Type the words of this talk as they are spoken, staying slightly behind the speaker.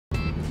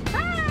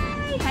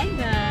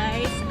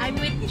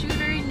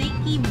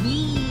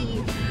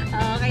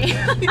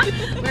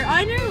We're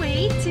on our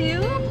way to,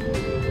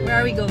 where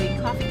are we going?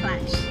 Coffee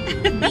Klatch.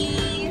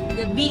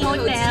 The B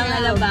Hotel,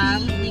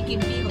 Alabang.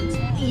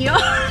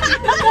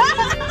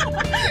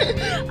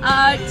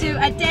 To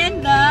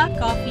attend the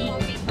Coffee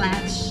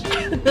Klatch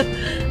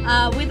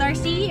with our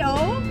CEO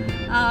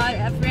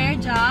of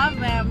RareJob.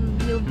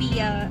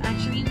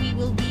 We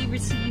will be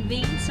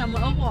receiving some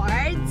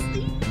awards.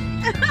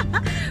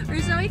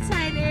 We're so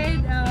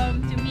excited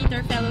to meet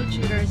our fellow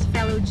tutors,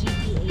 fellow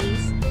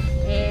GTAs,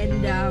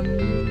 and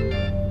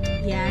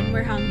yeah, and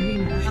we're hungry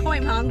na.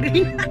 I'm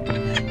hungry na.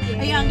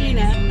 Are you hungry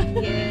na?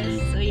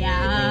 Yes. So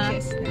yeah,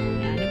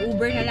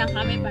 nag-Uber na lang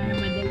kami para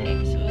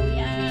madali. So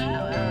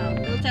yeah,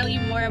 we'll tell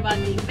you more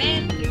about the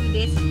event through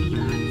this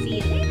vlog.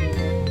 See you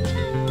later.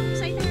 Ciao.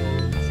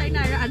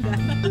 Sayonara agad.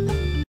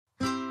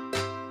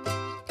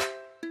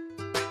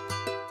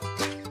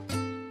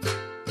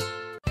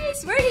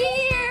 We're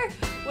here!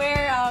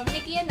 Where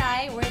Nikki and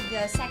I were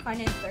the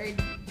second and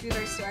third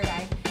tutors to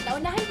arrive.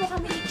 Naunahan po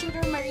kami ni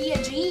Tutor Maria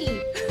G.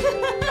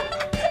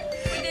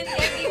 We didn't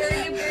get the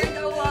early bird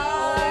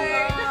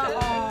award.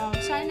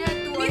 Sana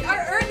Meet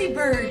our early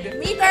bird.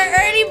 Meet our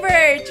early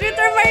bird,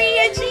 Tutor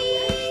Maria G.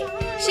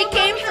 She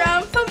came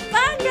from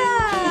Pampanga.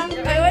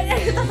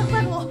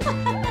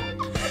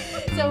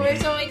 So we're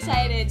so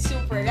excited,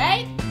 super,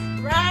 right?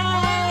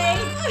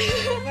 Right.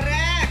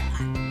 Correct.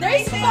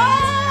 There's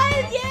fun.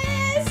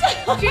 Yes.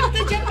 Trip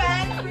to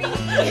Japan free.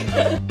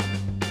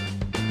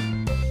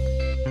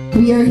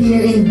 We are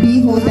here in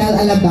B Hotel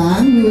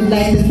Alabang. We would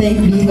like to thank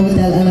B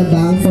Hotel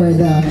Alabang for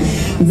the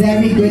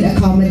very good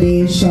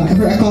accommodation,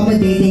 for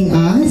accommodating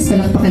us.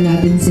 Palakpakan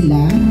natin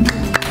sila.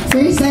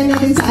 First time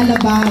natin sa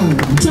Alabang.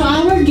 So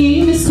our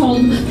game is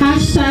called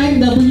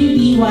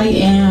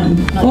 #WDYM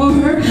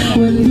or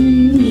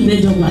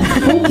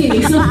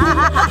okay, so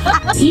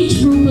each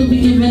group will be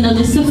given a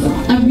list of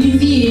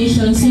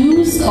abbreviations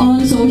used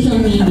on social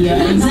media.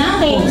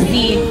 Example,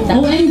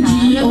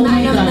 OMG, oh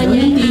my god,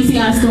 when Casey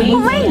asked me.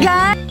 Oh my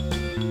god!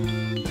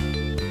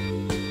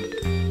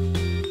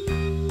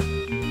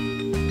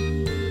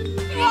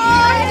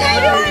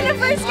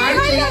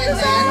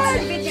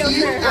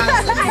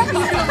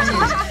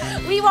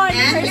 We won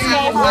the first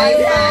game.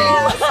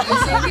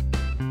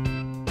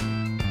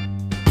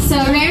 So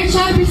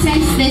RareJob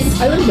presents this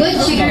Good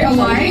Tutor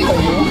Award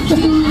to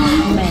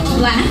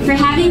Black for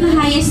having the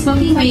highest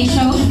booking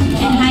ratio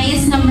and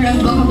highest number of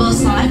bookable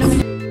slots.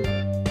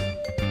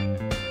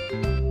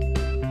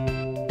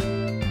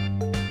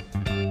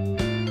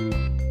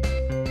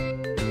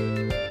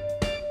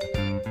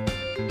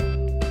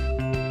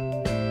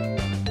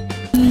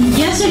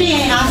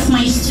 Yesterday I asked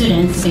my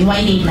students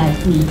why they like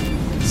me.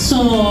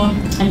 So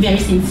I'm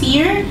very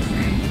sincere.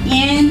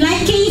 And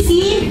like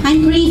Casey,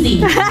 I'm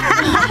crazy.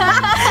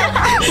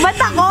 Ba't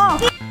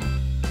ako?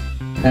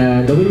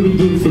 The way we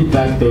give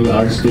feedback to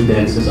our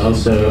students is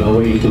also a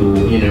way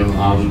to,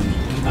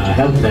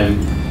 help them,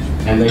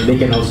 and like they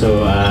can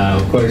also,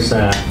 of course,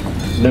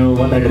 know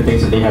what are the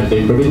things that they have to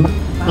improve.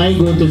 I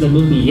go to the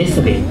movie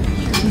yesterday.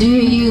 Do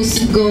you use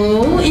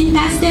go in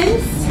past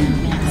tense?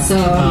 So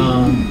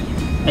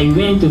I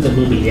went to the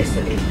movie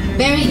yesterday.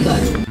 very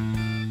good.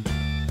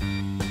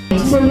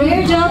 So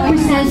RareJob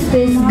presents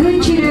this Good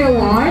Tutor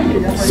Award,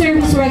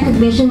 service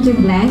recognition to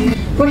Blank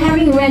for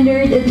having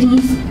rendered at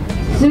least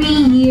 3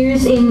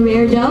 years in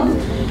RareJob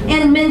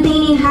and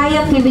maintaining high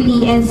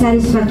activity and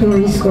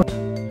satisfactory score.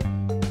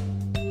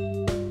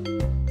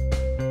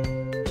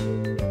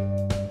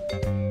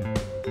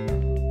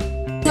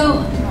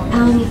 So,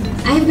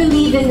 I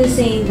believe in the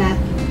saying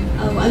that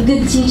a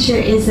good teacher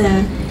is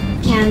a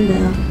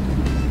candle.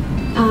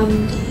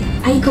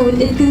 I quote,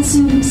 it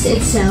consumes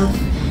itself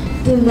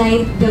to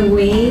light the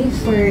way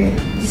for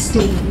the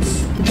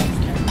students.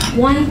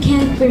 One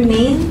can't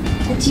remain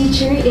a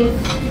teacher if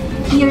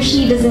he or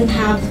she doesn't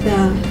have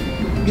the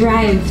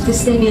drive to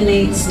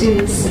stimulate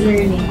students'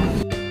 learning.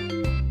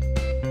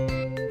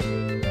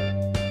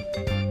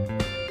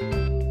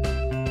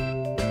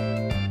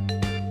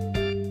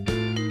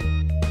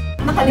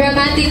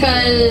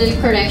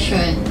 Grammatical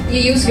correction.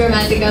 You use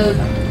grammatical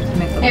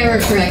error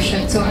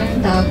correction. So,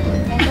 ang tawag po?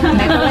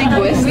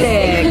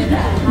 Meta-linguistic.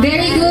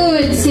 Very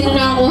good! Sino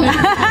na ako?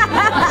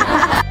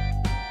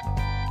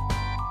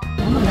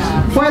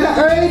 For the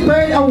Early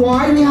Bird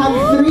Award, we have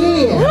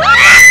 3.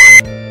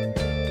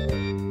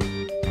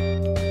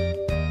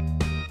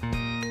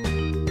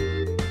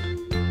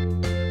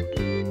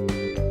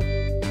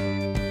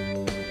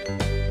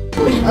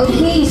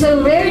 Okay,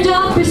 so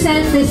RareJob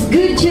presents this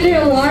Good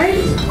Tutor Award,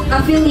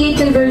 affiliate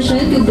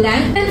conversion to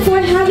Blank, and for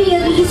having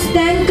at least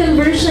 10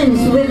 conversions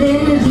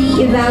within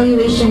the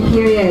evaluation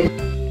period.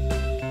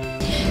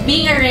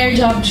 Being a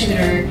RareJob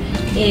tutor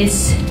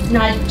is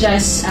not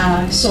just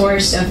a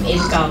source of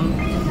income.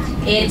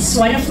 It's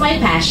one of my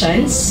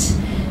passions,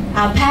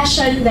 a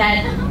passion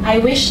that I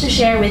wish to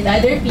share with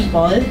other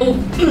people.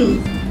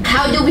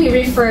 How do we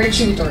refer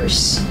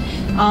tutors?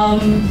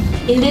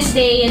 In this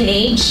day and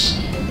age,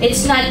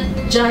 it's not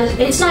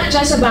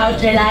just about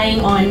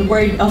relying on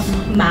word of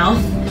mouth,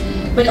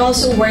 but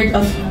also word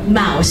of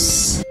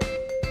mouse.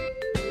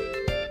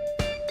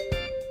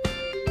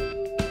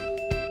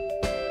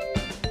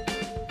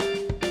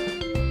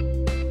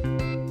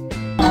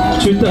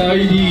 Twitter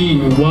ID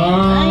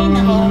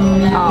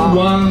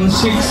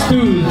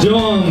 1162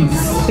 Jones.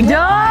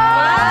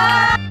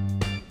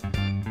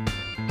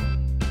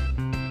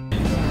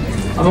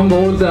 Among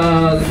all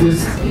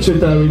these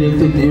Twitter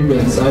related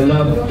events, I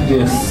love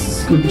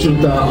this Good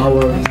Twitter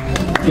Hour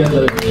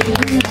gathering.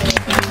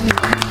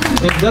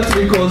 And that's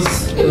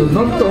because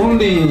not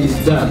only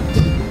that,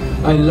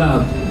 I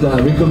love the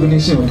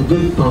recognition of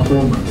good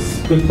performance.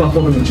 Good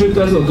performing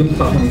tutors or good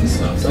performing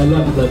staffs. I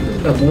love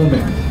that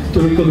moment to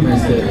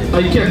recognize that.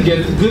 I can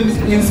get good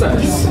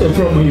insights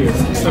from you.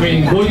 I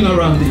mean, going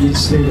around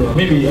each day,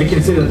 maybe I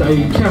can say that I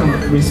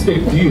can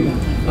respect you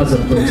as a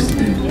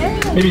person.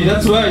 Maybe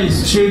that's why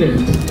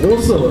students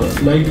also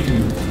like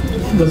you.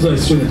 That's why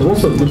students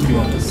also look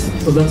at us.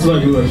 So that's why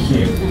you are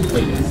here,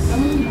 I guess.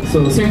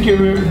 So thank you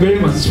very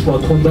much for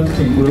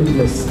conducting great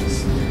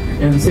lessons.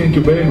 And thank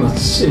you very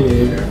much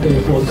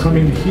for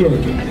coming here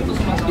again.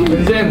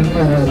 And then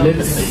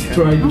let's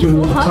try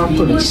to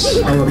accomplish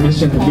our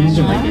mission and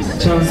vision.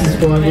 Chances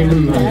for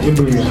everyone,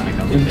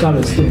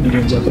 encourage them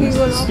in Japanese.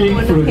 Speak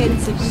fluently.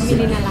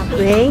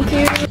 Thank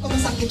you.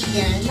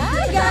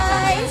 Hi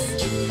guys!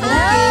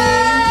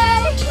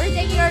 Hi! We're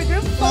taking our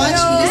group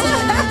photo.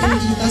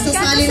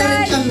 Sasali na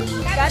rin kami.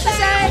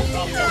 Katasan!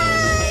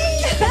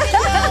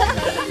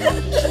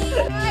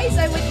 Guys,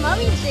 I'm with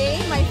Mommy J,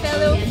 my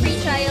fellow free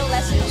trial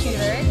lesson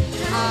tutor.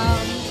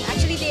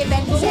 Actually, the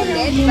event is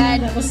ended,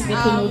 but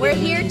we're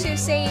here to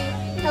say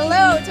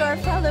hello to our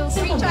fellow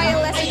free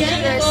trial lesson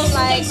tutors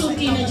like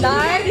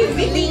Dar,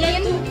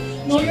 Lillian,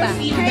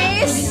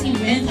 Chris,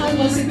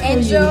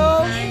 and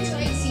Joe,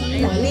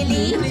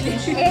 Lily,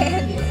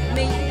 and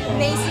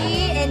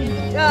Macy, and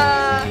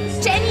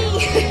Jenny,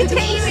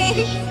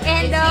 Jamie,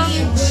 and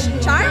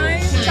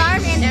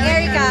Charm, and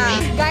Erica.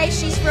 Guys,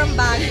 she's from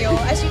Baguio.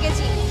 As you can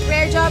see,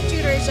 RareJob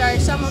tutors are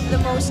some of the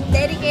most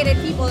dedicated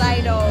people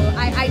I know.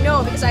 I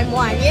know because I'm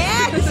one.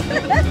 Yes!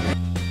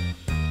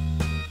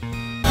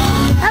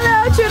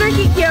 Hello, Tutor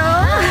Kikyo!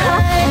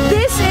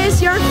 This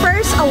is your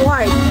first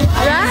award,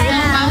 right?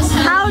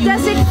 How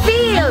does it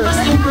feel?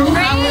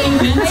 Great! I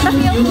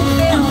feel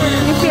fulfilled.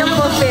 You feel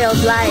fulfilled,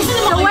 right?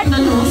 So what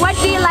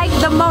do you like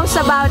the most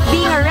about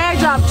being a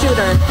RareJob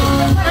tutor?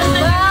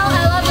 Well,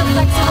 I love the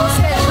flexible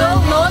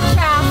schedule, no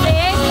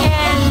traffic,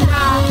 and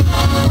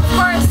of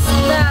course,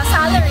 the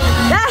salary.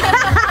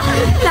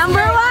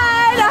 Number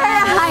one!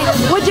 Alright!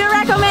 Would you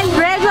recommend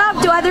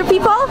RareJob to other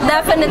people?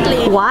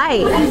 Definitely. Why?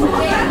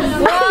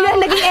 Yan,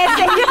 naging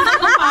essay.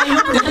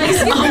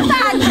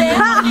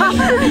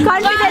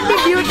 Confidently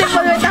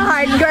beautiful with a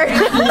hard girl.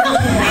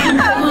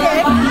 Okay.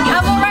 I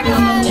will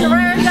recommend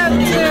RareJob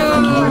to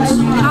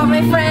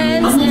my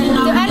friends and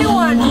to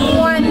anyone who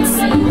wants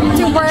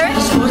to work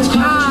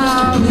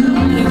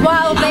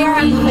while they're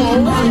at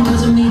home.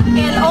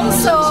 And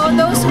also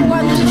those who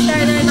want to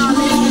share their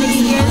knowledge and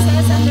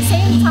experiences at the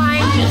same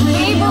time be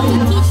able to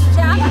teach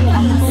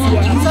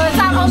Japanese. So it's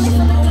not only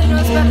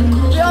Filipinos, but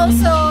we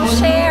also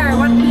share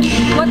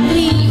what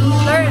we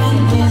learn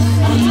to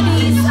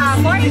these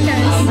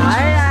foreigners.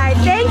 Alright,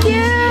 thank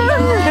you!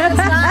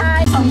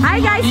 Hi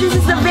guys, this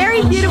is the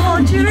very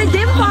beautiful tutor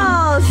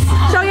Dimples!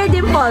 Show your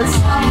dimples!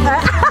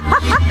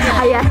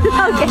 Ayan,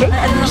 okay.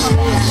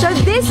 So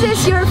this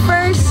is your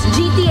first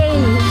GTA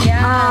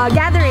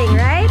gathering,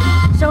 right?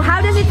 So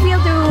how does it feel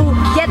to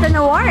get an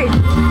award?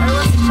 I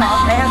was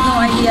shocked. I had no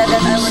idea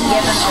that I would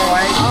get an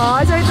award. Oh,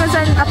 so it was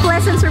a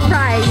pleasant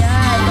surprise. Yeah,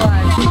 it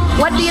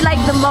was. What do you like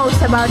the most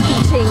about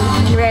teaching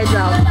in RareJob?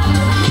 Well,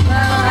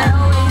 I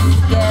always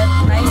get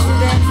nice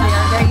students. They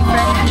are very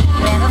friendly.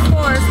 And of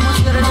course,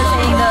 most students are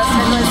saying the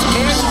schedule is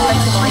very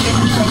flexible. I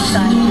can teach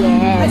anytime.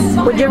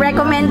 Yes. Would you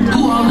recommend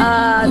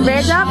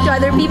RareJob to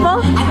other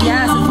people?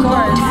 Yes, of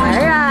course.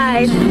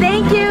 Alright.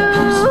 Thank you.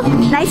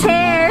 Nice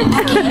hair.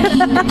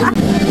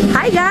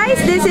 Hi guys,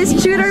 this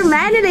is Tutor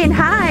Manilyn.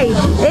 Hi.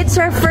 It's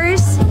our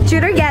first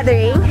tutor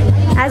gathering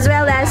as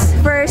well as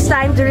first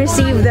time to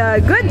receive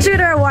the Good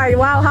Tutor Award.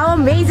 Wow, how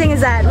amazing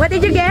is that? What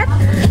did you get?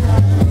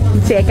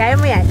 Sige, kaya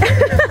mo yan.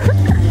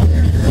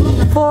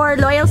 For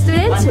loyal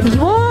students?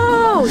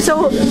 Whoa!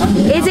 So,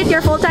 is it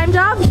your full-time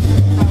job?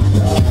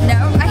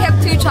 No, I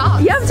have 2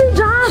 jobs. You have 2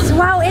 jobs?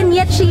 Wow, and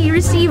yet she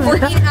received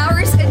 14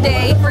 hours a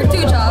day for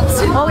 2 jobs.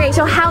 Okay,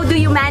 so how do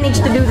you manage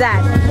to do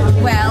that?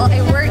 Well,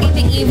 I work in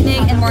the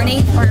evening and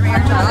morning for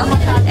RareJob,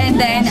 and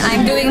then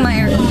I'm doing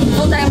my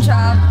full-time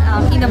job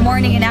in the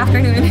morning and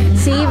afternoon.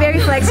 See, very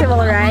flexible,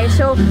 right?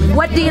 So,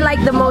 what do you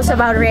like the most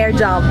about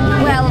RareJob?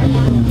 Well,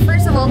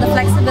 first of all, the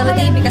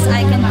flexibility, because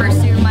I can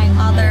pursue my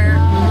other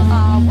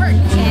work,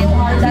 and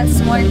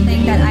that's one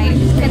thing that I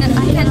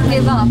can't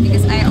give up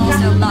because I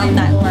also love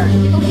that work.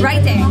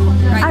 Writing.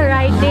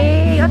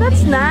 Writing. Oh,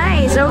 that's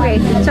nice. Okay.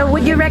 So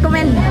would you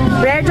recommend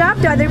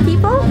RareJob to other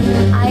people?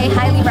 I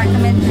highly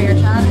recommend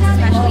RareJob,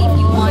 especially if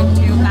you want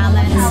to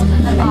balance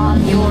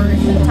your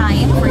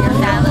time for your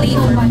family,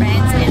 for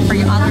friends, and for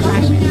your other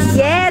passions.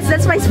 Yes,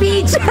 that's my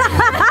speech.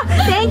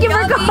 Thank you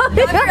for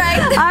coming.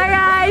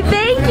 Alright,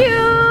 thank you.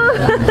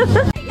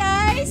 Hey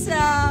guys,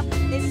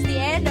 this is the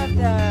end of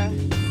the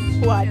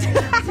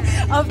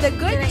God, of the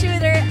Good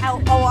Tutor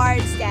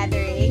Awards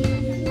gathering.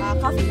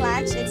 Coffee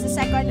Klatch, it's the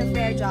second of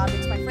RareJob.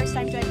 It's my first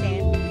time to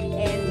attend.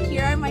 And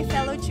here are my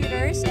fellow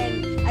tutors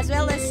and as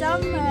well as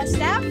some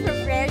staff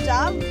from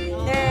RareJob.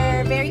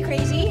 They're very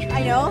crazy,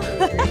 I know.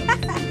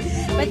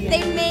 But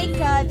they make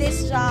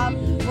this job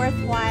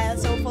worthwhile,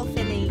 so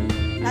fulfilling.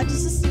 Not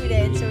just the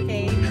students,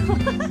 okay?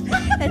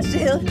 That's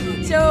chill.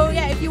 So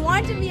yeah, if you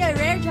want to be a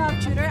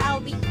RareJob tutor, I'll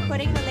be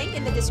putting the link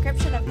in the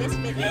description of this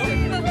video.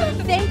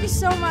 Thank you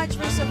so much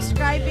for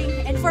subscribing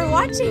and for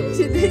watching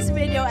to this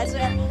video as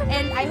well.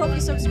 And I hope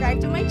you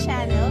subscribe to my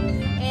channel.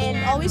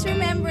 And always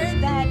remember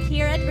that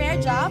here at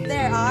RareJob,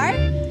 there are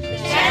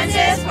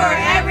chances for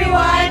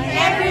everyone,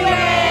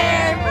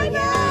 everywhere! Bye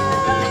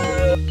guys!